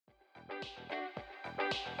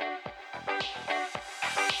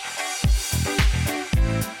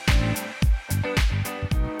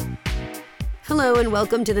Hello and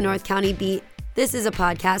welcome to the North County Beat. This is a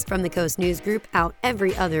podcast from the Coast News Group, out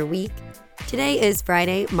every other week. Today is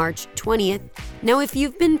Friday, March 20th. Now, if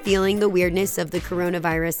you've been feeling the weirdness of the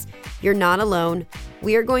coronavirus, you're not alone.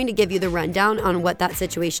 We are going to give you the rundown on what that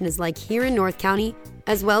situation is like here in North County,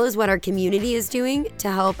 as well as what our community is doing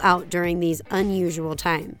to help out during these unusual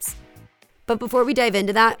times. But before we dive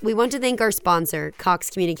into that, we want to thank our sponsor, Cox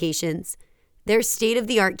Communications. Their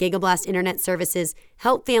state-of-the-art GigaBlast internet services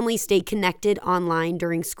help families stay connected online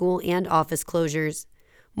during school and office closures.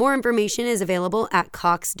 More information is available at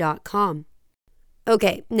cox.com.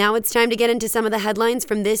 Okay, now it's time to get into some of the headlines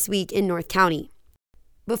from this week in North County.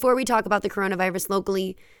 Before we talk about the coronavirus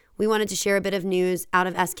locally, we wanted to share a bit of news out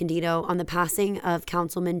of Escondido on the passing of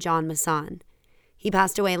Councilman John Masson. He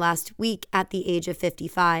passed away last week at the age of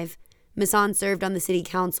 55. Masson served on the city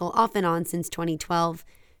council off and on since 2012.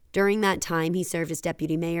 During that time, he served as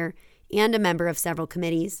deputy mayor and a member of several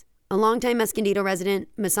committees. A longtime Escondido resident,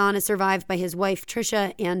 Masson is survived by his wife,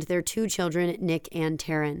 Tricia, and their two children, Nick and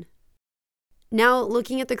Taryn. Now,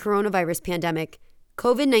 looking at the coronavirus pandemic,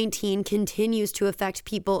 COVID-19 continues to affect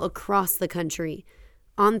people across the country.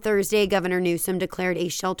 On Thursday, Governor Newsom declared a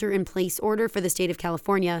shelter-in-place order for the state of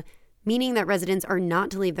California, meaning that residents are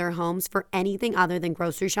not to leave their homes for anything other than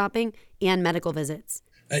grocery shopping and medical visits.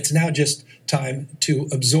 It's now just time to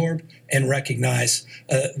absorb and recognize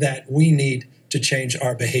that we need to change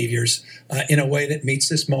our behaviors in a way that meets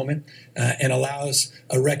this moment and allows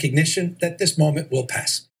a recognition that this moment will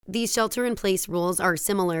pass. These shelter-in-place rules are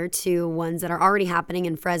similar to ones that are already happening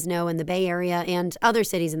in Fresno and the Bay Area and other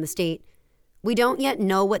cities in the state. We don't yet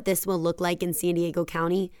know what this will look like in San Diego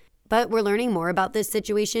County, but we're learning more about this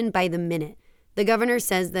situation by the minute. The governor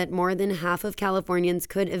says that more than half of Californians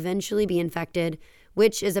could eventually be infected,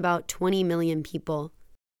 which is about 20 million people.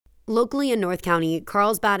 Locally in North County,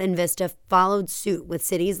 Carlsbad and Vista followed suit with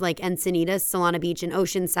cities like Encinitas, Solana Beach, and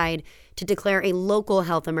Oceanside to declare a local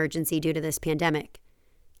health emergency due to this pandemic.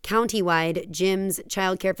 Countywide, gyms,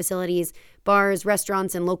 childcare facilities, bars,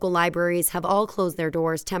 restaurants, and local libraries have all closed their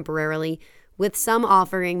doors temporarily, with some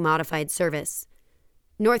offering modified service.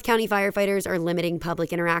 North County firefighters are limiting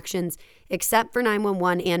public interactions, except for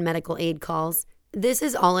 911 and medical aid calls. This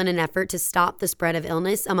is all in an effort to stop the spread of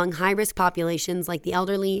illness among high-risk populations like the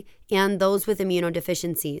elderly and those with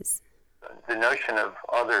immunodeficiencies. The notion of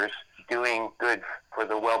others doing good for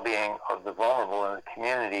the well-being of the vulnerable in the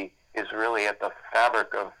community is really at the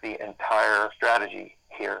fabric of the entire strategy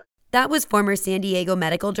here. That was former San Diego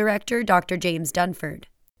Medical Director Dr. James Dunford.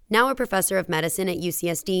 Now a professor of medicine at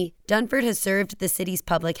UCSD, Dunford has served the city's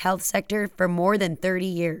public health sector for more than 30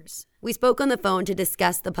 years. We spoke on the phone to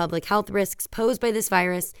discuss the public health risks posed by this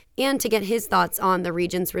virus and to get his thoughts on the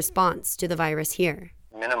region's response to the virus here.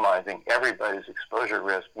 Minimizing everybody's exposure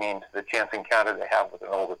risk means the chance encounter they have with an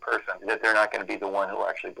older person, that they're not going to be the one who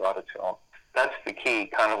actually brought it to them. That's the key,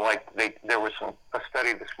 kind of like there was a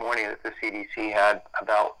study this morning that the CDC had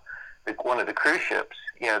about one of the cruise ships,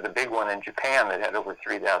 the big one in Japan that had over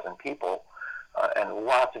 3,000 people. And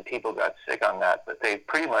lots of people got sick on that, but they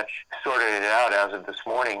pretty much sorted it out as of this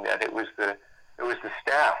morning that it was the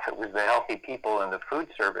staff, it was the healthy people and the food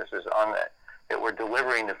services on that were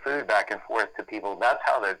delivering the food back and forth to people. That's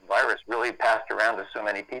how the virus really passed around to so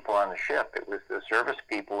many people on the ship. It was the service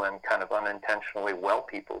people and kind of unintentionally well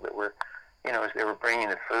people that were, as they were bringing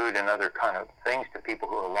the food and other kind of things to people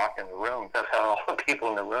who were locked in the room. That's how all the people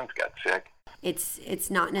in the rooms got sick. It's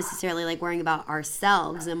not necessarily like worrying about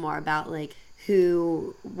ourselves and more about like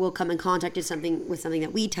who will come in contact with something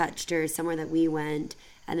that we touched or somewhere that we went,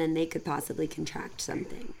 and then they could possibly contract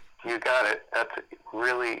something. You got it. That's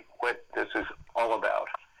really what this is all about,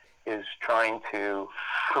 is trying to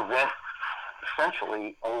prevent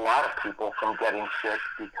essentially a lot of people from getting sick,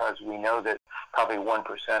 because we know that probably 1%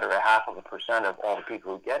 or 0.5% of all the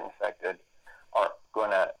people who get infected are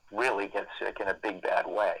going to really get sick in a big bad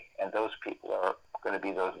way. And those people are going to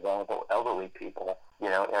be those vulnerable elderly people.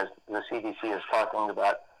 As the CDC is talking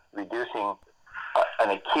about reducing an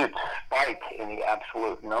acute spike in the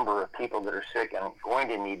absolute number of people that are sick and going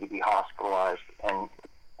to need to be hospitalized, and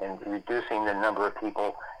reducing the number of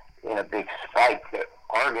people in a big spike that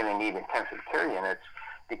are going to need intensive care units,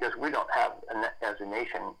 because we don't have, as a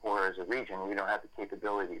nation or as a region, we don't have the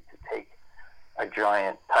capability to take a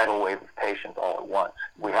giant tidal wave of patients all at once.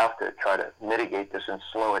 We have to try to mitigate this and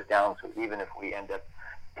slow it down, so even if we end up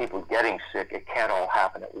people getting sick, it can't all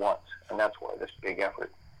happen at once. And that's why this big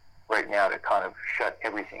effort right now to kind of shut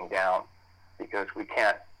everything down, because we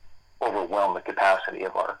can't overwhelm the capacity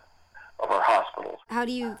of our of our hospitals. How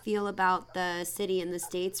do you feel about the city and the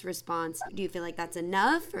state's response? Do you feel like that's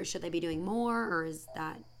enough, or should they be doing more, or is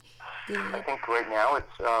that? I think right now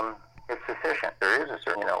it's sufficient. There is a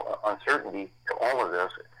certain uncertainty to all of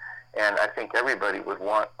this, and I think everybody would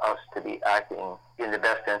want us to be acting in the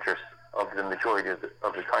best interest of the majority of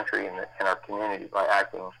the country and our community by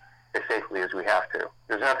acting as safely as we have to.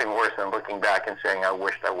 There's nothing worse than looking back and saying, I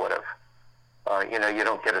wished I would have. You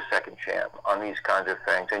don't get a second chance on these kinds of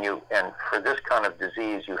things. And for this kind of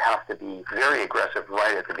disease, you have to be very aggressive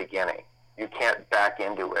right at the beginning. You can't back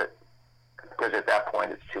into it because at that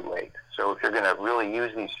point it's too late. So if you're going to really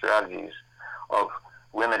use these strategies of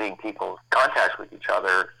limiting people's contacts with each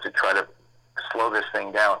other to try to slow this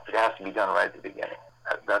thing down, it has to be done right at the beginning.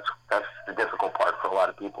 That's the difficult part for a lot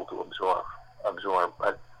of people to absorb,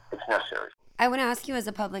 but it's necessary. I want to ask you as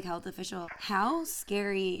a public health official, how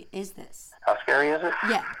scary is this? How scary is it?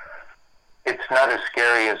 Yeah. It's not as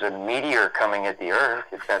scary as a meteor coming at the Earth,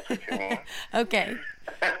 if that's what you mean. Okay.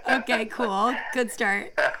 Okay, cool. Good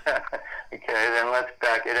start. Okay, then let's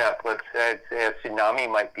back it up. Let's say a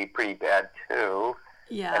tsunami might be pretty bad, too.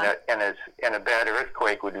 Yeah. And a bad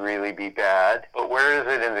earthquake would really be bad. But where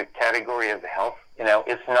is it in the category of health?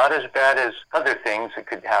 It's not as bad as other things that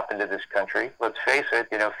could happen to this country. Let's face it,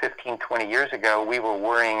 15, 20 years ago, we were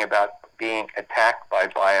worrying about being attacked by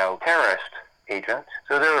bioterrorist agents.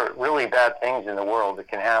 So there are really bad things in the world that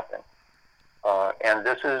can happen. And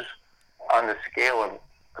this is, on the scale of,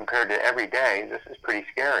 compared to every day, this is pretty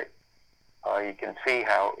scary. You can see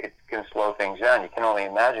how it can slow things down. You can only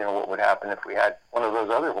imagine what would happen if we had one of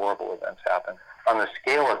those other horrible events happen. On the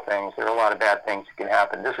scale of things, there are a lot of bad things that can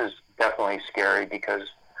happen. This is definitely scary because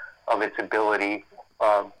of its ability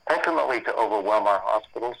ultimately to overwhelm our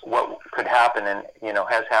hospitals. What could happen, and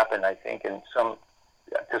has happened, I think, to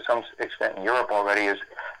some extent in Europe already, is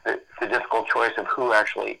the difficult choice of who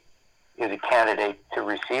actually is a candidate to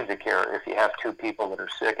receive the care. If you have two people that are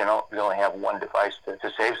sick and you only have one device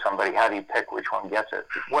to save somebody, how do you pick which one gets it?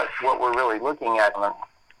 What we're really looking at on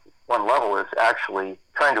one level is actually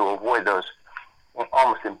trying to avoid those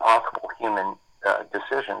almost impossible human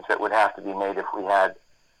decisions that would have to be made if we had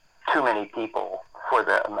too many people for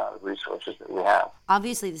the amount of resources that we have.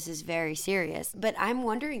 Obviously, this is very serious, but I'm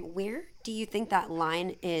wondering, where do you think that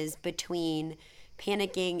line is between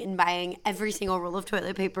panicking and buying every single roll of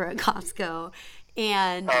toilet paper at Costco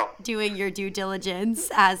and doing your due diligence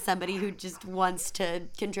as somebody who just wants to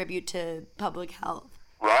contribute to public health?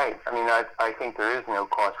 Right. I think there is no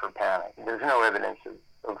cause for panic. There's no evidence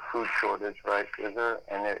of food shortage, right? Is there?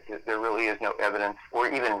 And there really is no evidence or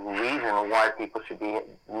even reason why people should be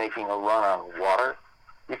making a run on water.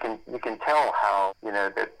 You can tell how,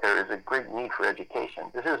 that there is a great need for education.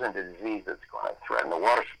 This isn't a disease that's going to threaten the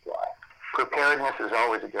water supply. Preparedness is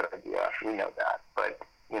always a good idea. We know that. But,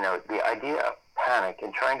 the idea of panic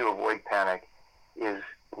and trying to avoid panic is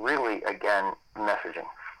really, again, messaging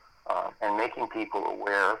and making people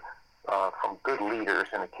aware from good leaders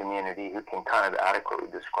in the community who can kind of adequately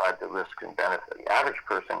describe the risks and benefits. The average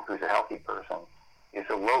person who's a healthy person is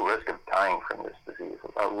a low risk of dying from this disease,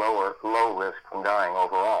 a low risk from dying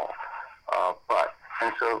overall.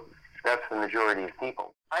 And so that's the majority of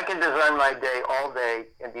people. I can design my day all day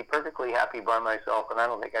and be perfectly happy by myself, and I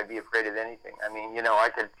don't think I'd be afraid of anything. I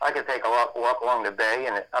could take a walk along the bay,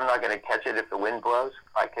 and I'm not going to catch it if the wind blows.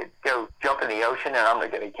 I could go jump in the ocean, and I'm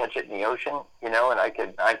not going to catch it in the ocean. And I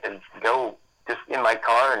could go just in my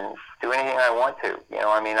car and do anything I want to.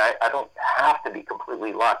 I don't have to be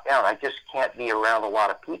completely locked down. I just can't be around a lot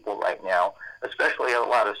of people right now, especially a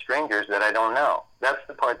lot of strangers that I don't know. That's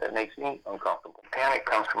the part that makes me uncomfortable. Panic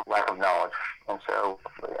comes from lack of knowledge. And so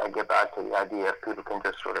I get back to the idea if people can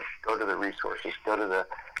just sort of go to the resources, go to the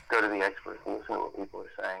experts, and listen to what people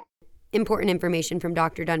are saying. Important information from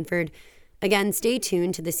Dr. Dunford. Again, stay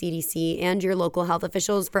tuned to the CDC and your local health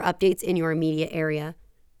officials for updates in your immediate area.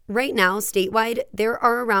 Right now, statewide, there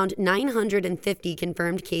are around 950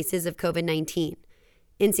 confirmed cases of COVID-19.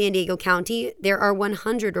 In San Diego County, there are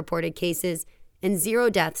 100 reported cases and 0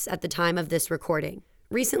 deaths at the time of this recording.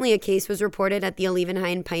 Recently, a case was reported at the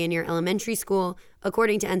Alevenheim Pioneer Elementary School,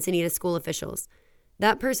 according to Encinitas school officials.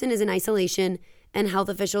 That person is in isolation, and health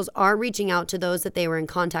officials are reaching out to those that they were in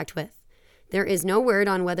contact with. There is no word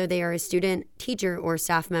on whether they are a student, teacher, or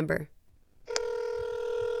staff member.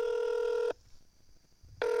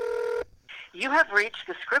 You have reached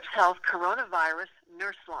the Scripps Health Coronavirus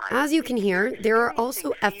Nurse Line. As you can hear, there are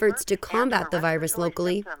also efforts to combat the virus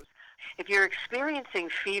locally. If you're experiencing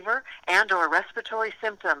fever and or respiratory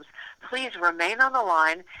symptoms, please remain on the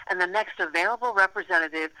line and the next available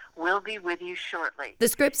representative will be with you shortly. The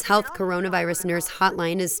Scripps Health Coronavirus Nurse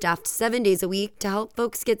Hotline is staffed 7 days a week to help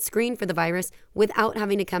folks get screened for the virus without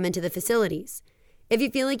having to come into the facilities. If you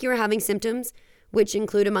feel like you are having symptoms, which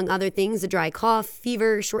include, among other things, a dry cough,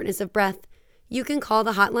 fever, shortness of breath, you can call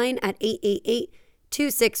the hotline at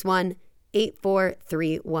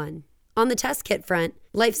 888-261-8431. On the test kit front,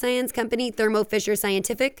 life science company Thermo Fisher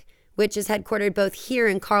Scientific, which is headquartered both here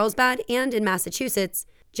in Carlsbad and in Massachusetts,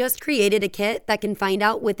 just created a kit that can find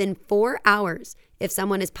out within 4 hours if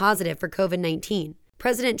someone is positive for COVID-19.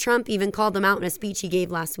 President Trump even called them out in a speech he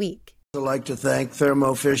gave last week. I'd like to thank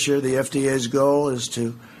Thermo Fisher. The FDA's goal is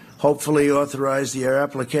to hopefully authorize the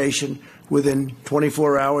application within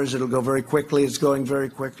 24 hours. It'll go very quickly. It's going very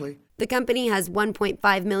quickly. The company has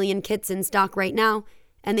 1.5 million kits in stock right now,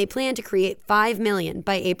 and they plan to create 5 million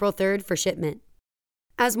by April 3rd for shipment.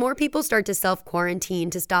 As more people start to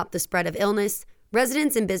self-quarantine to stop the spread of illness,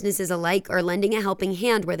 residents and businesses alike are lending a helping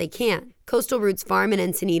hand where they can. Coastal Roots Farm in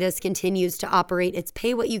Encinitas continues to operate its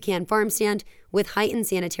Pay What You Can farm stand with heightened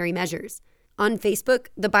sanitary measures. On Facebook,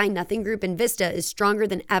 the Buy Nothing group in Vista is stronger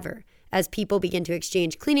than ever as people begin to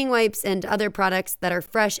exchange cleaning wipes and other products that are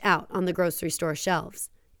fresh out on the grocery store shelves.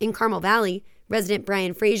 In Carmel Valley, resident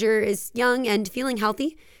Brian Frazier is young and feeling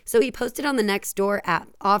healthy, so he posted on the Nextdoor app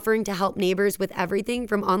offering to help neighbors with everything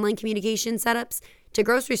from online communication setups to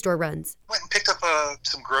grocery store runs. Went and picked up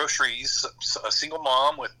some groceries, a single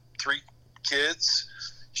mom with 3 kids.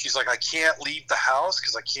 She's like, I can't leave the house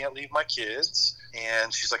because I can't leave my kids.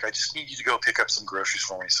 And she's like, I just need you to go pick up some groceries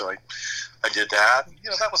for me. So I did that.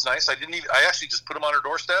 That was nice. I actually just put them on her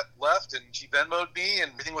doorstep, left, and she Venmo'd me,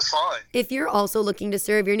 and everything was fine. If you're also looking to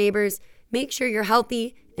serve your neighbors, make sure you're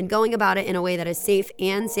healthy and going about it in a way that is safe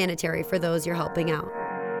and sanitary for those you're helping out.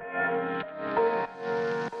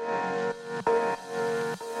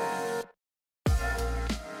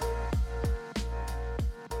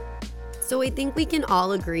 So I think we can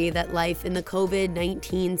all agree that life in the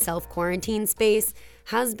COVID-19 self-quarantine space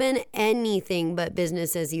has been anything but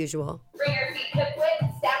business as usual. Bring your feet hip width,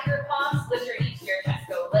 stack your palms, lift your knees to your chest.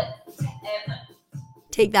 Go lift and lift.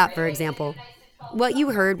 Take that, for example. What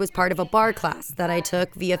you heard was part of a bar class that I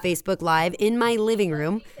took via Facebook Live in my living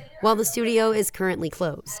room while the studio is currently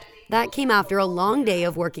closed. That came after a long day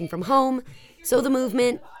of working from home, so the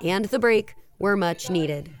movement and the break were much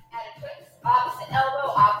needed. Opposite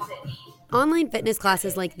elbow, opposite knee. Online fitness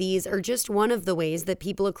classes like these are just one of the ways that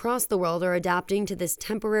people across the world are adapting to this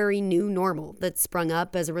temporary new normal that's sprung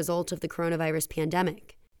up as a result of the coronavirus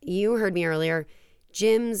pandemic. You heard me earlier.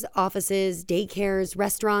 Gyms, offices, daycares,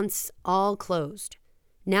 restaurants, all closed.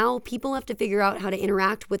 Now people have to figure out how to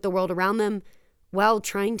interact with the world around them while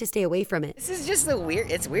trying to stay away from it. This is just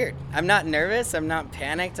it's weird. I'm not nervous, I'm not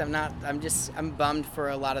panicked, I'm bummed for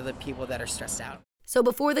a lot of the people that are stressed out. So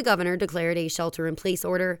before the governor declared a shelter-in-place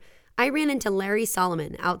order, I ran into Larry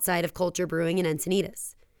Solomon outside of Culture Brewing in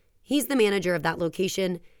Encinitas. He's the manager of that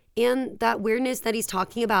location, and that weirdness that he's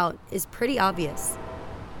talking about is pretty obvious.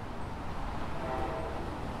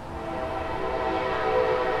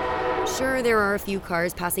 Sure, there are a few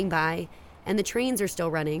cars passing by, and the trains are still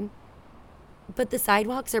running, but the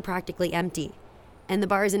sidewalks are practically empty, and the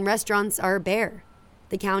bars and restaurants are bare.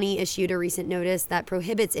 The county issued a recent notice that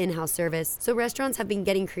prohibits in-house service, so restaurants have been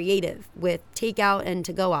getting creative with takeout and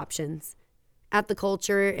to-go options. At the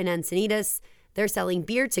Culture in Encinitas, they're selling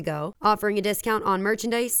beer to go, offering a discount on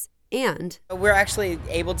merchandise, and we're actually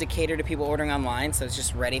able to cater to people ordering online, so it's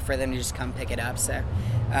just ready for them to just come pick it up, so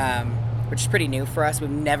which is pretty new for us. We've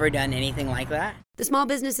never done anything like that. The small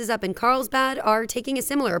businesses up in Carlsbad are taking a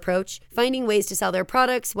similar approach, finding ways to sell their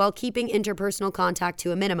products while keeping interpersonal contact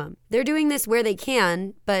to a minimum. They're doing this where they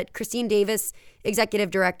can, but Christine Davis, executive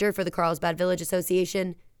director for the Carlsbad Village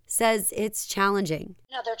Association, says it's challenging.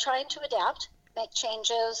 They're trying to adapt, make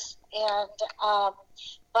changes, and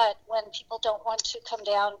but when people don't want to come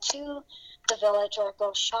down to the village or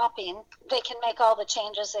go shopping, they can make all the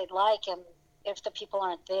changes they'd like, and if the people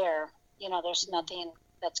aren't there, there's nothing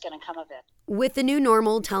that's going to come of it. With the new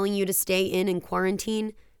normal telling you to stay in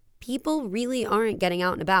quarantine, people really aren't getting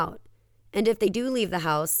out and about. And if they do leave the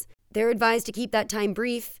house, they're advised to keep that time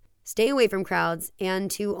brief, stay away from crowds,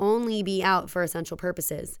 and to only be out for essential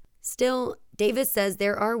purposes. Still, Davis says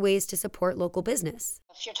there are ways to support local business.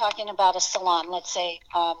 If you're talking about a salon, let's say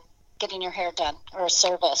getting your hair done, or a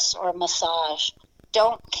service, or a massage,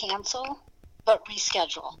 don't cancel, but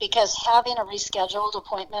reschedule. Because having a rescheduled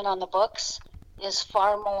appointment on the books is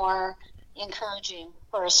far more encouraging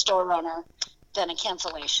for a store owner than a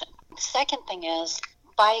cancellation. The second thing is,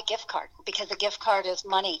 buy a gift card, because a gift card is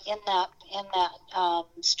money in that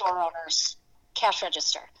store owner's cash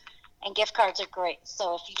register. And gift cards are great.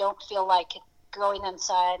 So if you don't feel like going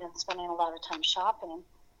inside and spending a lot of time shopping,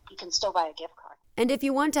 you can still buy a gift card. And if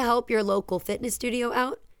you want to help your local fitness studio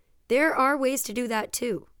out, there are ways to do that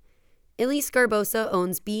too. Elise Garbosa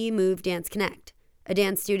owns Be Move Dance Connect, a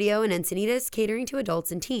dance studio in Encinitas catering to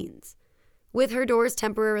adults and teens. With her doors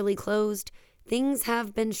temporarily closed, things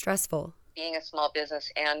have been stressful. Being a small business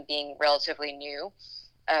and being relatively new,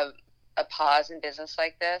 a pause in business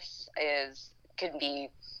like this could be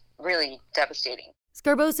really devastating.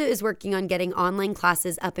 Scarbosa is working on getting online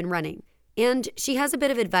classes up and running, and she has a bit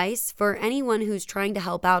of advice for anyone who's trying to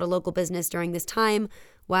help out a local business during this time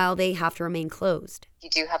while they have to remain closed. You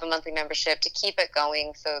do have a monthly membership to keep it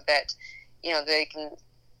going so that, they can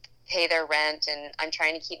pay their rent, and I'm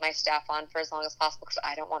trying to keep my staff on for as long as possible because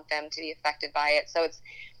I don't want them to be affected by it. So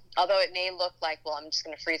although it may look like, well, I'm just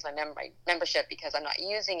going to freeze my membership because I'm not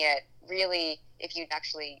using it, really, if you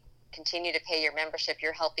actually continue to pay your membership,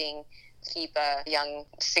 you're helping keep a young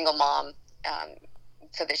single mom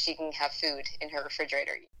so that she can have food in her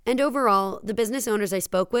refrigerator. And overall, the business owners I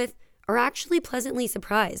spoke with are actually pleasantly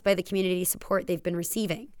surprised by the community support they've been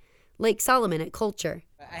receiving, like Solomon at Culture.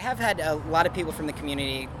 I have had a lot of people from the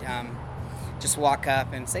community just walk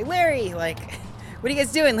up and say, Larry, what are you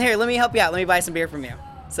guys doing? Here, let me help you out. Let me buy some beer from you.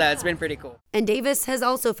 So it's been pretty cool. And Davis has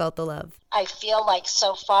also felt the love. I feel like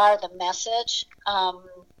so far the message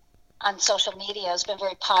on social media has been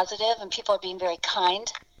very positive, and people are being very kind.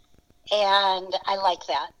 And I like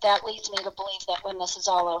that. That leads me to believe that when this is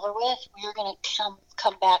all over with, we're going to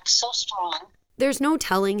come back so strong. There's no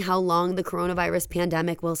telling how long the coronavirus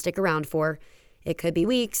pandemic will stick around for. It could be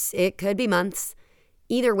weeks, it could be months.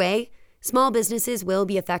 Either way, small businesses will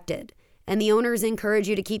be affected, and the owners encourage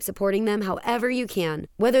you to keep supporting them however you can,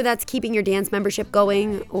 whether that's keeping your dance membership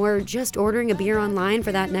going or just ordering a beer online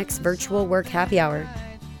for that next virtual work happy hour.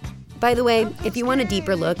 By the way, if you want a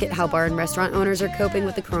deeper look at how bar and restaurant owners are coping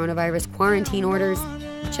with the coronavirus quarantine orders,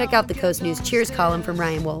 check out the Coast News Cheers column from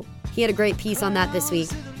Ryan Wolt. He had a great piece on that this week,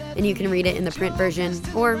 and you can read it in the print version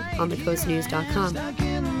or on thecoastnews.com.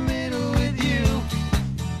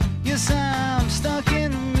 Yes, I'm stuck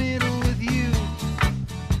in the middle with you,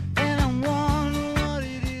 and I'm wondering what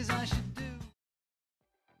it is I should do.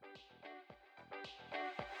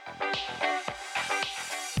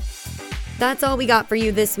 That's all we got for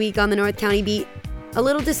you this week on the North County Beat. A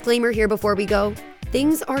little disclaimer here before we go.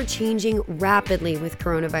 Things are changing rapidly with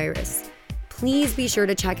coronavirus. Please be sure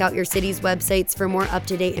to check out your city's websites for more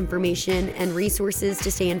up-to-date information and resources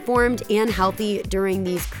to stay informed and healthy during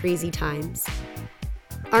these crazy times.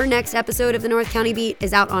 Our next episode of the North County Beat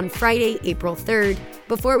is out on Friday, April 3rd.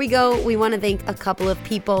 Before we go, we want to thank a couple of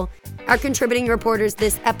people. Our contributing reporters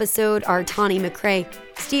this episode are Tawny McCrae,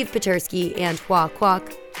 Steve Petersky, and Hua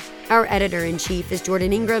Kwok. Our editor-in-chief is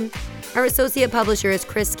Jordan Ingram. Our associate publisher is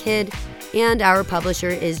Chris Kidd. And our publisher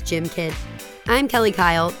is Jim Kidd. I'm Kelly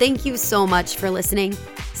Kyle. Thank you so much for listening.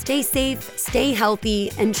 Stay safe, stay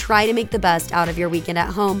healthy, and try to make the best out of your weekend at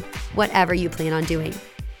home, whatever you plan on doing.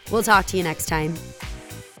 We'll talk to you next time.